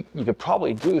he's like, you could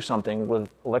probably do something with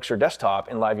Elixir Desktop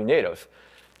in LiveView Native.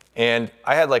 And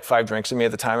I had like 5 drinks in me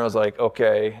at the time. I was like,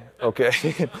 okay.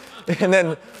 And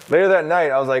then later that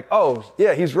night, I was like, oh,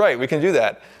 yeah, he's right. We can do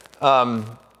that.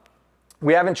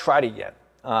 We haven't tried it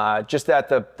yet. Just that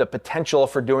the potential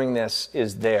for doing this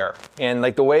is there. And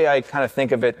like the way I kind of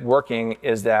think of it working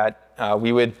is that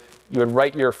you would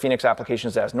write your Phoenix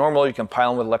applications as normal. You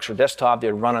compile them with Elixir Desktop.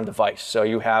 They would run on device. So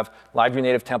you have LiveView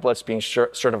native templates being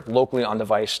sort of locally on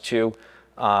device to,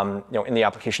 in the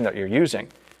application that you're using.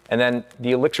 And then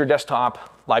the Elixir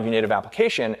Desktop LiveView native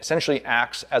application essentially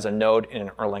acts as a node in an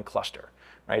Erlang cluster,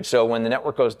 right? So when the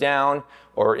network goes down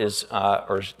or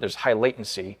there's high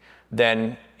latency,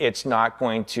 then it's not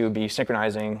going to be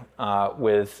synchronizing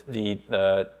with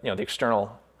the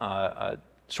external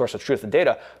source of truth of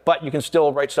data, but you can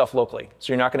still write stuff locally.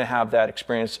 So you're not going to have that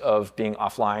experience of being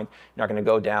offline. You're not going to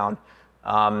go down.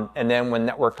 And then when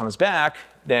network comes back,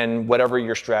 then whatever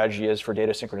your strategy is for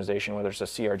data synchronization, whether it's a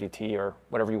CRDT or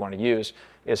whatever you want to use,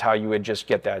 is how you would just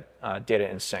get that data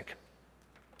in sync.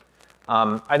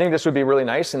 I think this would be really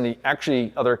nice. And the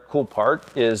actually other cool part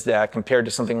is that compared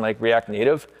to something like React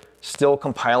Native, still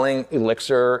compiling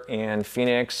Elixir and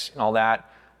Phoenix and all that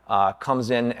comes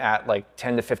in at like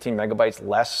 10 to 15 megabytes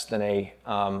less than a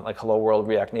like Hello World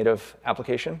React Native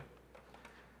application.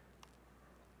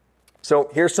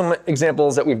 So here's some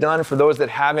examples that we've done. For those that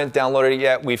haven't downloaded it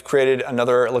yet, we've created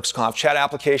another ElixirConf chat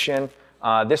application.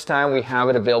 This time we have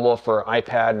it available for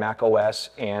iPad, Mac OS,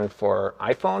 and for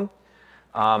iPhone.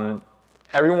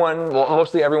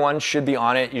 Mostly everyone should be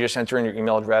on it. You just enter in your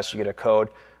email address, you get a code.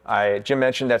 Jim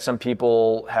mentioned that some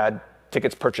people had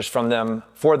tickets purchased for them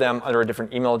under a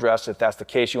different email address. If that's the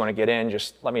case, you want to get in,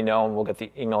 just let me know and we'll get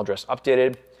the email address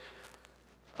updated.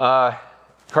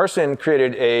 Carson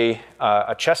created a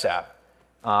chess app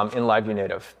in LiveView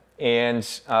Native. And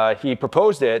he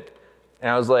proposed it,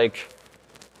 and I was like,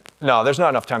 no, there's not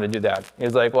enough time to do that. He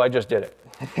was like, well, I just did it.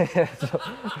 So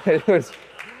it was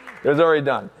already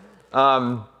done.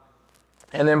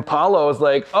 And then Paulo was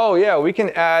like, oh yeah, we can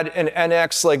add an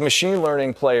NX like machine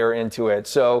learning player into it.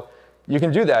 So you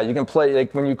can do that. You can play,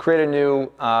 like when you create a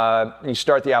new, you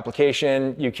start the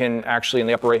application, you can actually in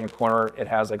the upper right hand corner, it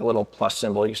has like a little plus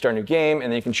symbol. You start a new game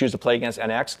and then you can choose to play against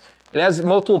NX. And as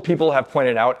multiple people have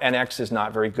pointed out, NX is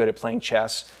not very good at playing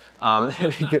chess.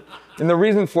 And the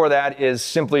reason for that is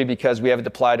simply because we have it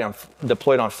deployed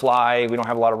on fly. We don't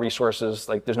have a lot of resources.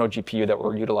 Like there's no GPU that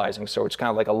we're utilizing. So it's kind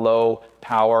of like a low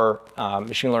power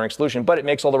machine learning solution, but it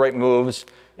makes all the right moves.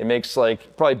 It makes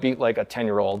probably beat like a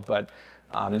 10-year-old, but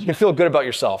you can feel good about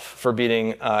yourself for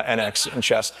beating NX in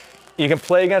chess. You can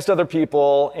play against other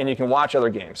people and you can watch other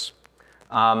games.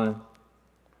 So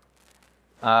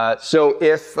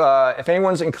if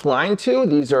anyone's inclined to,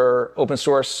 these are open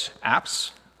source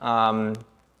apps.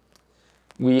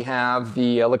 We have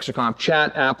the ElixirConf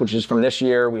chat app, which is from this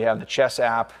year. We have the chess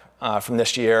app from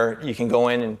this year. You can go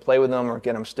in and play with them or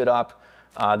get them stood up.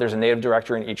 There's a native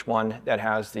directory in each one that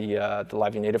has the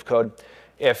LiveView native code.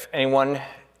 If anyone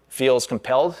feels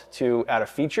compelled to add a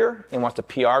feature and wants to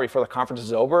PR before the conference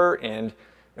is over, and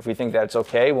if we think that it's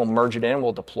okay, we'll merge it in,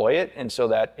 we'll deploy it, and so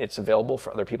that it's available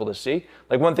for other people to see.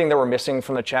 Like one thing that we're missing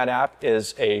from the chat app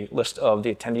is a list of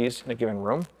the attendees in a given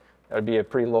room. That would be a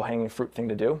pretty low-hanging fruit thing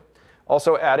to do.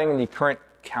 Also, adding the current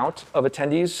count of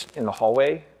attendees in the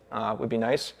hallway would be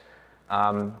nice.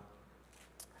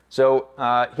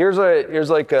 Here's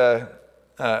like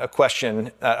a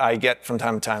question that I get from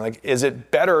time to time. Like, is it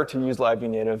better to use LiveView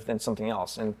native than something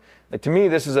else? And like, to me,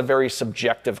 this is a very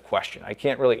subjective question. I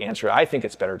can't really answer it. I think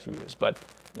it's better to use, but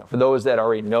for those that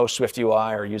already know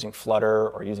SwiftUI or using Flutter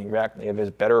or using React Native,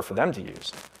 it's better for them to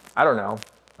use. I don't know.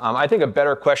 I think a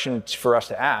better question for us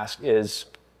to ask is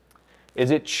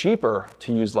it cheaper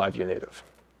to use LiveView native?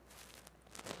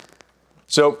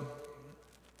 So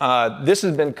this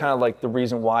has been kind of like the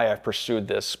reason why I've pursued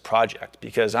this project,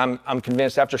 because I'm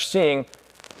convinced after seeing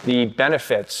the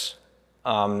benefits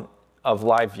of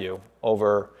LiveView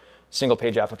over single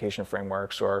page application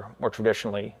frameworks or more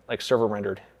traditionally like server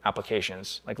rendered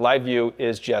applications. Like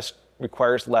LiveView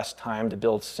requires less time to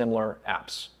build similar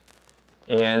apps.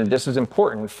 And this is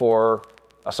important for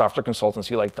a software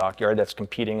consultancy like Dockyard that's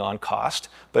competing on cost,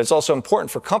 but it's also important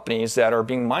for companies that are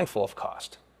being mindful of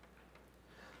cost.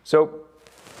 So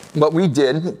what we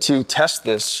did to test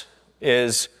this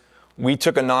is we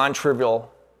took a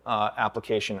non-trivial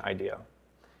application idea.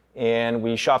 and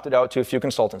we shopped it out to a few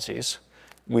consultancies.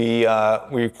 We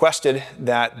requested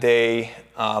that they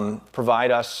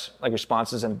provide us like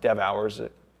responses in dev hours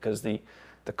because the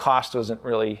cost wasn't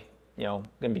really going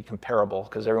to be comparable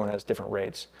because everyone has different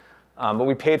rates. But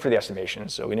we paid for the estimation,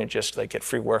 so we didn't just like get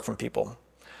free work from people.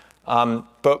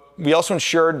 But we also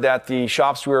ensured that the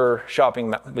shops we were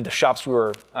shopping with, the shops we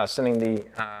were sending the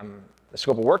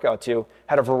scope of work out to,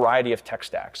 had a variety of tech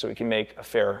stacks, so we can make a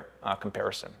fair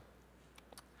comparison.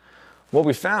 What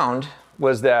we found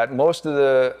was that most of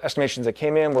the estimations that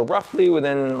came in were roughly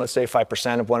within, let's say,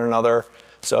 5% of one another.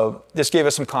 So this gave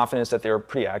us some confidence that they were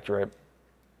pretty accurate.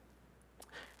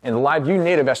 And the LiveView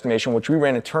native estimation, which we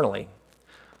ran internally,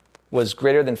 was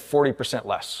greater than 40%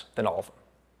 less than all of them.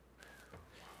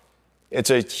 It's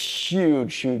a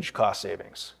huge, huge cost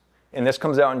savings. And this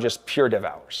comes out in just pure dev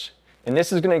hours. And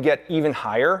this is going to get even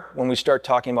higher when we start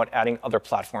talking about adding other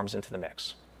platforms into the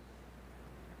mix.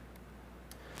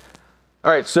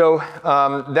 All right, so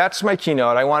that's my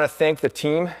keynote. I want to thank the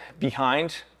team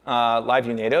behind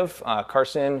LiveView Native,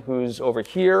 Carson, who's over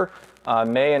here,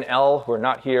 May and Elle, who are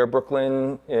not here.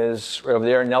 Brooklyn is right over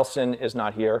there. Nelson is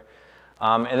not here.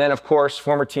 And then, of course,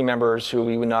 former team members who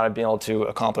we would not have been able to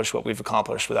accomplish what we've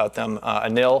accomplished without them.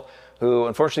 Anil, who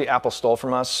unfortunately Apple stole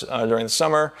from us during the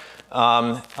summer.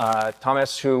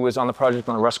 Thomas, who was on the project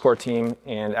on the Rust core team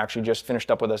and actually just finished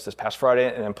up with us this past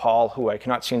Friday. And then Paul, who I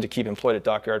cannot seem to keep employed at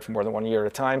Dockyard for more than 1 year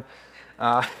at a time.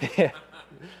 I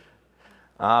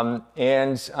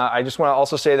just want to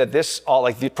also say that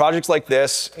the projects like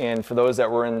this, and for those that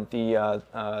were in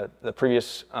the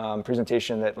previous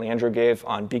presentation that Leandro gave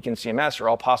on Beacon CMS, are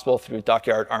all possible through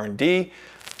Dockyard R&D.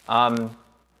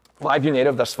 LiveView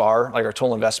Native thus far, like our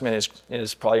total investment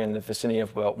is probably in the vicinity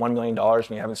of about $1 million.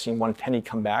 We haven't seen one penny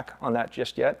come back on that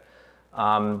just yet.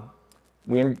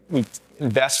 We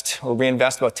reinvest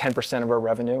about 10% of our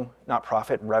revenue, not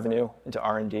profit, revenue, into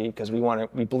R&D because we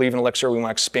believe in Elixir. We want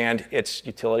to expand its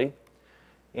utility.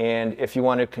 And if you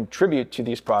want to contribute to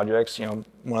these projects,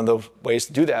 one of the ways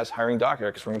to do that is hiring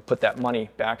Dockyard because we're going to put that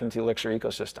money back into the Elixir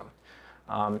ecosystem.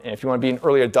 And if you want to be an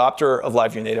early adopter of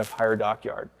LiveView Native, hire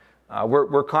Dockyard.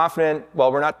 We're confident.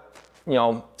 Well, we're not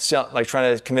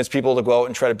trying to convince people to go out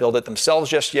and try to build it themselves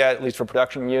just yet, at least for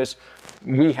production use.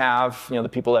 We have the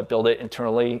people that build it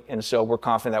internally, and so we're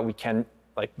confident that we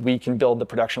can build the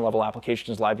production level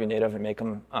applications LiveView Native and make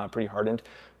them pretty hardened.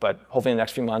 But hopefully in the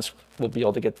next few months, we'll be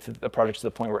able to get the project to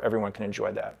the point where everyone can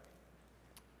enjoy that.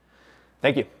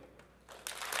 Thank you.